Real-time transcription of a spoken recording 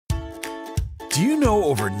Do you know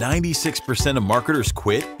over 96% of marketers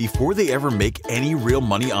quit before they ever make any real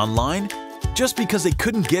money online? Just because they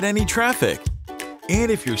couldn't get any traffic. And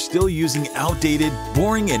if you're still using outdated,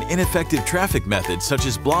 boring, and ineffective traffic methods such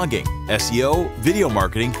as blogging, SEO, video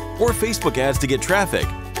marketing, or Facebook ads to get traffic,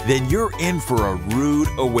 then you're in for a rude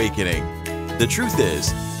awakening. The truth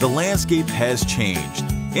is, the landscape has changed.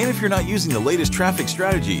 And if you're not using the latest traffic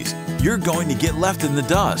strategies, you're going to get left in the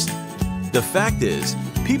dust. The fact is,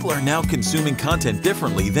 people are now consuming content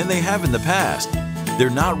differently than they have in the past.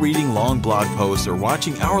 They're not reading long blog posts or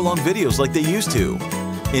watching hour-long videos like they used to.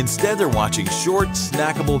 Instead, they're watching short,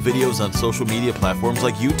 snackable videos on social media platforms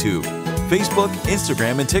like YouTube, Facebook,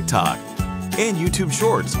 Instagram, and TikTok. And YouTube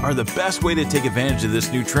Shorts are the best way to take advantage of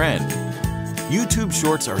this new trend. YouTube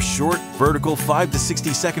Shorts are short, vertical 5 to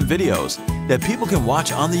 60-second videos that people can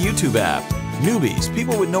watch on the YouTube app. Newbies,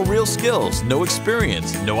 people with no real skills, no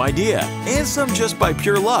experience, no idea, and some just by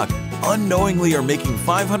pure luck, unknowingly are making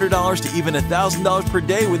 $500 to even $1,000 per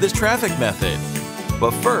day with this traffic method.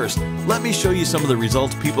 But first, let me show you some of the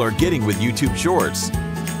results people are getting with YouTube Shorts.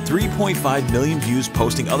 3.5 million views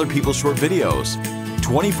posting other people's short videos.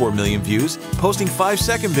 24 million views posting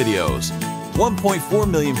 5-second videos.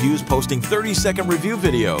 1.4 million views posting 30-second review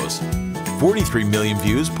videos. 43 million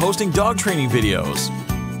views posting dog training videos.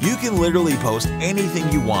 You can literally post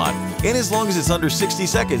anything you want, and as long as it's under 60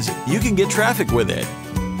 seconds, you can get traffic with it.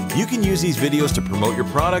 You can use these videos to promote your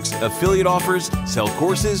products, affiliate offers, sell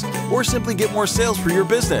courses, or simply get more sales for your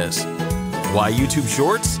business. Why YouTube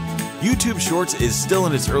Shorts? YouTube Shorts is still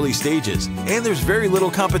in its early stages, and there's very little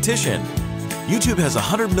competition. YouTube has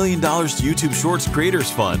 $100 million to YouTube Shorts Creators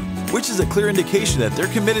Fund, which is a clear indication that they're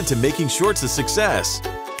committed to making Shorts a success.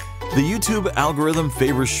 The YouTube algorithm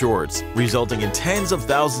favors Shorts, resulting in tens of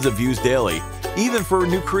thousands of views daily, even for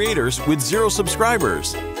new creators with 0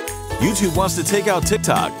 subscribers. YouTube wants to take out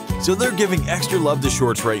TikTok, so they're giving extra love to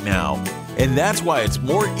Shorts right now. And that's why it's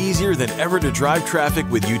more easier than ever to drive traffic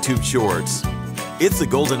with YouTube Shorts. It's the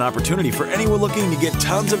golden opportunity for anyone looking to get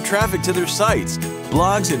tons of traffic to their sites,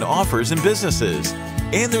 blogs, and offers and businesses.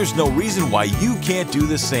 And there's no reason why you can't do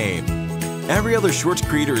the same. Every other Shorts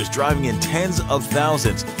creator is driving in tens of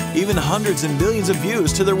thousands, even hundreds and millions of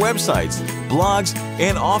views to their websites, blogs,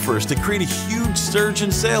 and offers to create a huge surge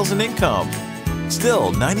in sales and income.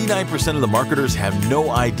 Still, 99% of the marketers have no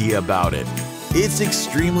idea about it. It's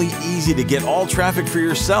extremely easy to get all traffic for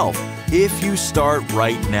yourself if you start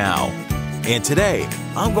right now. And today,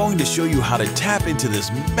 I'm going to show you how to tap into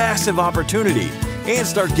this massive opportunity and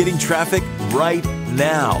start getting traffic right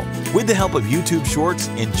now with the help of YouTube Shorts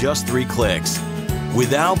in just 3 clicks.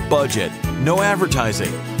 Without budget, no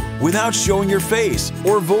advertising, without showing your face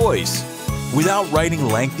or voice, without writing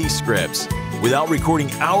lengthy scripts, without recording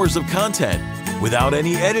hours of content, without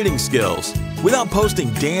any editing skills, without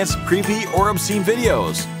posting dance, creepy, or obscene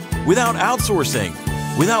videos, without outsourcing,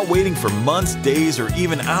 without waiting for months, days, or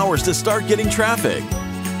even hours to start getting traffic.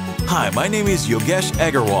 Hi, my name is Yogesh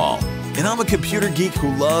Agarwal, and I'm a computer geek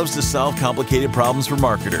who loves to solve complicated problems for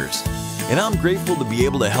marketers. And I'm grateful to be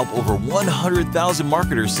able to help over 100,000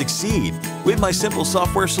 marketers succeed with my simple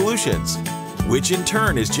software solutions, which in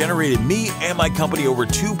turn has generated me and my company over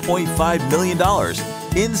 $2.5 million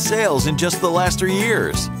in sales in just the last 3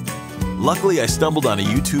 years. Luckily, I stumbled on a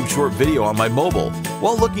YouTube short video on my mobile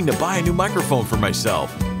while looking to buy a new microphone for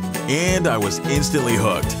myself, and I was instantly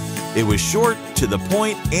hooked. It was short, to the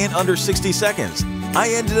point, and under 60 seconds. I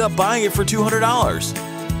ended up buying it for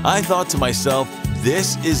 $200. I thought to myself,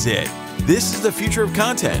 this is it. This is the future of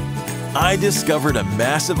content. I discovered a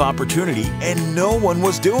massive opportunity and no one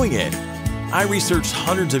was doing it. I researched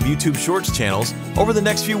hundreds of YouTube Shorts channels over the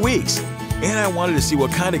next few weeks, and I wanted to see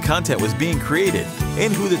what kind of content was being created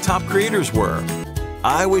and who the top creators were.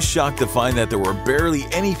 I was shocked to find that there were barely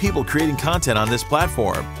any people creating content on this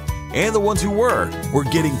platform, and the ones who were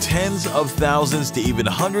getting tens of thousands to even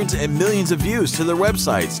hundreds and millions of views to their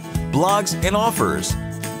websites, blogs, and offers.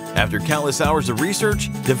 After countless hours of research,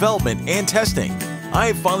 development, and testing, I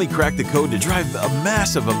have finally cracked the code to drive a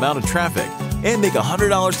massive amount of traffic and make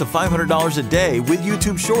 $100 to $500 a day with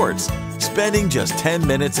YouTube Shorts, spending just 10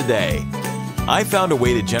 minutes a day. I found a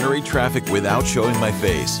way to generate traffic without showing my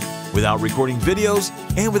face, without recording videos,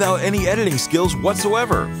 and without any editing skills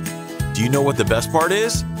whatsoever. Do you know what the best part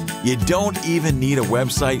is? You don't even need a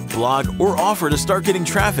website, blog, or offer to start getting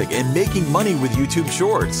traffic and making money with YouTube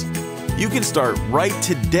Shorts. You can start right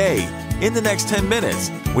today in the next 10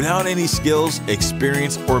 minutes without any skills,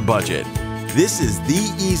 experience, or budget. This is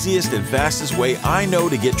the easiest and fastest way I know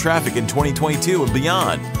to get traffic in 2022 and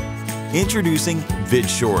beyond. Introducing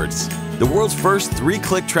VidShortz, the world's first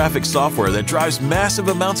 3-click traffic software that drives massive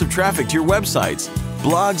amounts of traffic to your websites,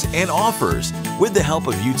 blogs, and offers with the help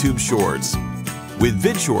of YouTube Shorts. With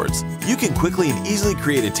VidShortz, you can quickly and easily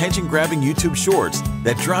create attention-grabbing YouTube Shorts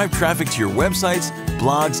that drive traffic to your websites,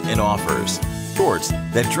 blogs, and offers. Shorts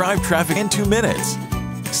that drive traffic in 2 minutes.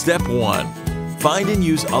 Step 1. Find and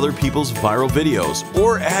use other people's viral videos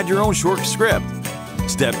or add your own short script.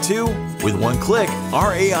 Step 2. With one click,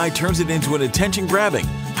 our AI turns it into an attention-grabbing,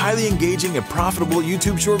 highly engaging, and profitable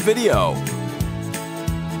YouTube short video.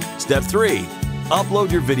 Step 3.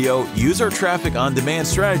 Upload your video, use our traffic on demand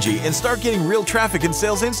strategy, and start getting real traffic and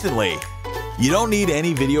sales instantly. You don't need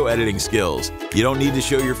any video editing skills. You don't need to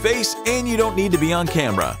show your face, and you don't need to be on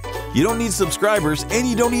camera. You don't need subscribers, and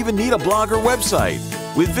you don't even need a blog or website.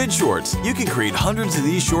 With VidShortz, you can create hundreds of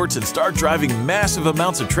these shorts and start driving massive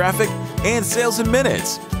amounts of traffic and sales in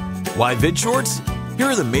minutes. Why VidShortz? Here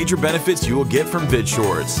are the major benefits you will get from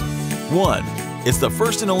VidShortz. 1. It's the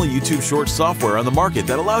first and only YouTube Shorts software on the market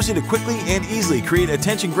that allows you to quickly and easily create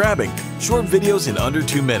attention-grabbing, short videos in under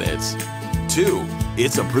 2 minutes. 2.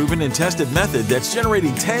 It's a proven and tested method that's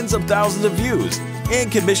generating tens of thousands of views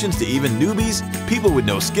and commissions to even newbies, people with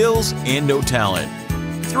no skills, and no talent.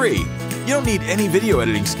 3. You don't need any video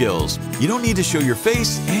editing skills. You don't need to show your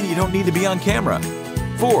face, and you don't need to be on camera.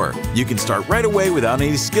 4. You can start right away without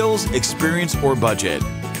any skills, experience, or budget.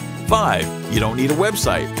 5. You don't need a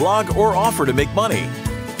website, blog, or offer to make money.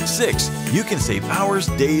 6. You can save hours,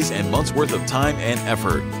 days, and months worth of time and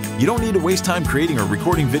effort. You don't need to waste time creating or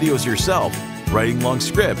recording videos yourself, writing long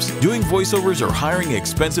scripts, doing voiceovers, or hiring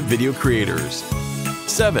expensive video creators.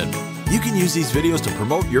 7. You can use these videos to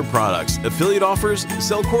promote your products, affiliate offers,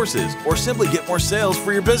 sell courses, or simply get more sales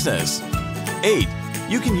for your business. 8.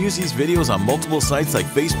 You can use these videos on multiple sites like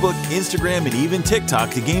Facebook, Instagram, and even TikTok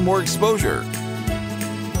to gain more exposure.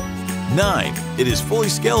 9. It is fully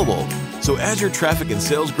scalable, so as your traffic and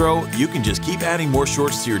sales grow, you can just keep adding more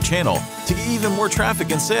shorts to your channel to get even more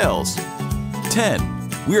traffic and sales. 10.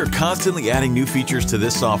 We are constantly adding new features to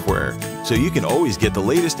this software, so you can always get the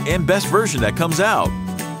latest and best version that comes out.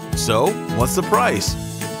 So, what's the price?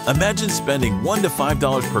 Imagine spending $1 to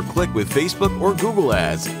 $5 per click with Facebook or Google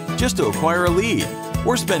ads just to acquire a lead,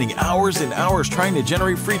 or spending hours and hours trying to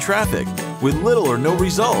generate free traffic with little or no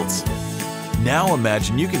results. Now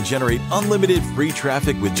imagine you can generate unlimited free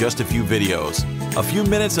traffic with just a few videos, a few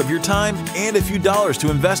minutes of your time, and a few dollars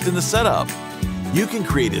to invest in the setup. You can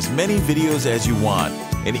create as many videos as you want,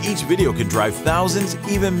 and each video can drive thousands,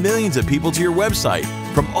 even millions of people to your website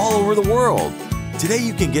from all over the world. Today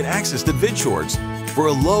you can get access to VidShortz for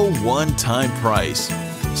a low one-time price.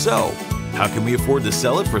 So, how can we afford to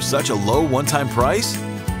sell it for such a low one-time price?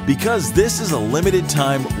 Because this is a limited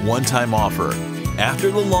time one-time offer.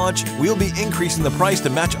 After the launch, we'll be increasing the price to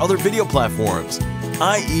match other video platforms,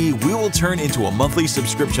 i.e., we will turn into a monthly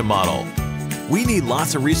subscription model. We need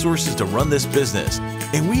lots of resources to run this business,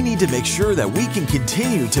 and we need to make sure that we can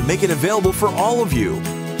continue to make it available for all of you.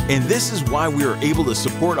 And this is why we are able to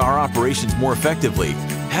support our operations more effectively,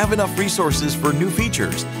 have enough resources for new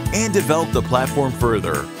features, and develop the platform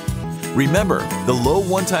further. Remember, the low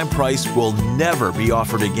one-time price will never be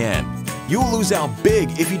offered again. You'll lose out big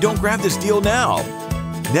if you don't grab this deal now.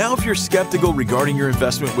 Now, if you're skeptical regarding your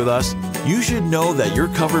investment with us, you should know that you're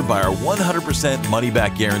covered by our 100%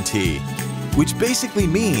 money-back guarantee, which basically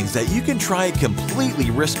means that you can try it completely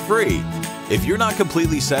risk-free. If you're not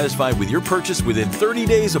completely satisfied with your purchase within 30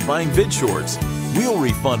 days of buying VidShortz, we'll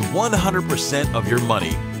refund 100% of your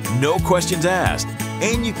money, no questions asked,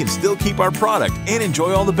 and you can still keep our product and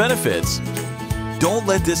enjoy all the benefits. Don't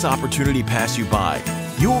let this opportunity pass you by.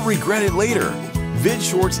 You'll regret it later.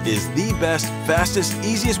 VidShortz is the best, fastest,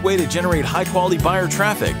 easiest way to generate high-quality buyer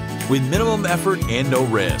traffic with minimum effort and no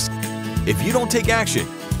risk. If you don't take action,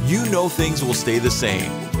 you know things will stay the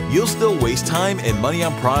same. You'll still waste time and money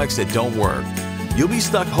on products that don't work. You'll be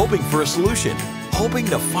stuck hoping for a solution, hoping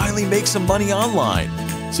to finally make some money online.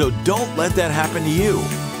 So don't let that happen to you.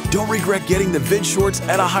 Don't regret getting the VidShortz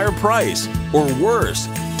at a higher price. Or worse,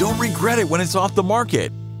 don't regret it when it's off the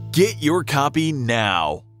market. Get your copy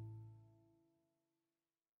now.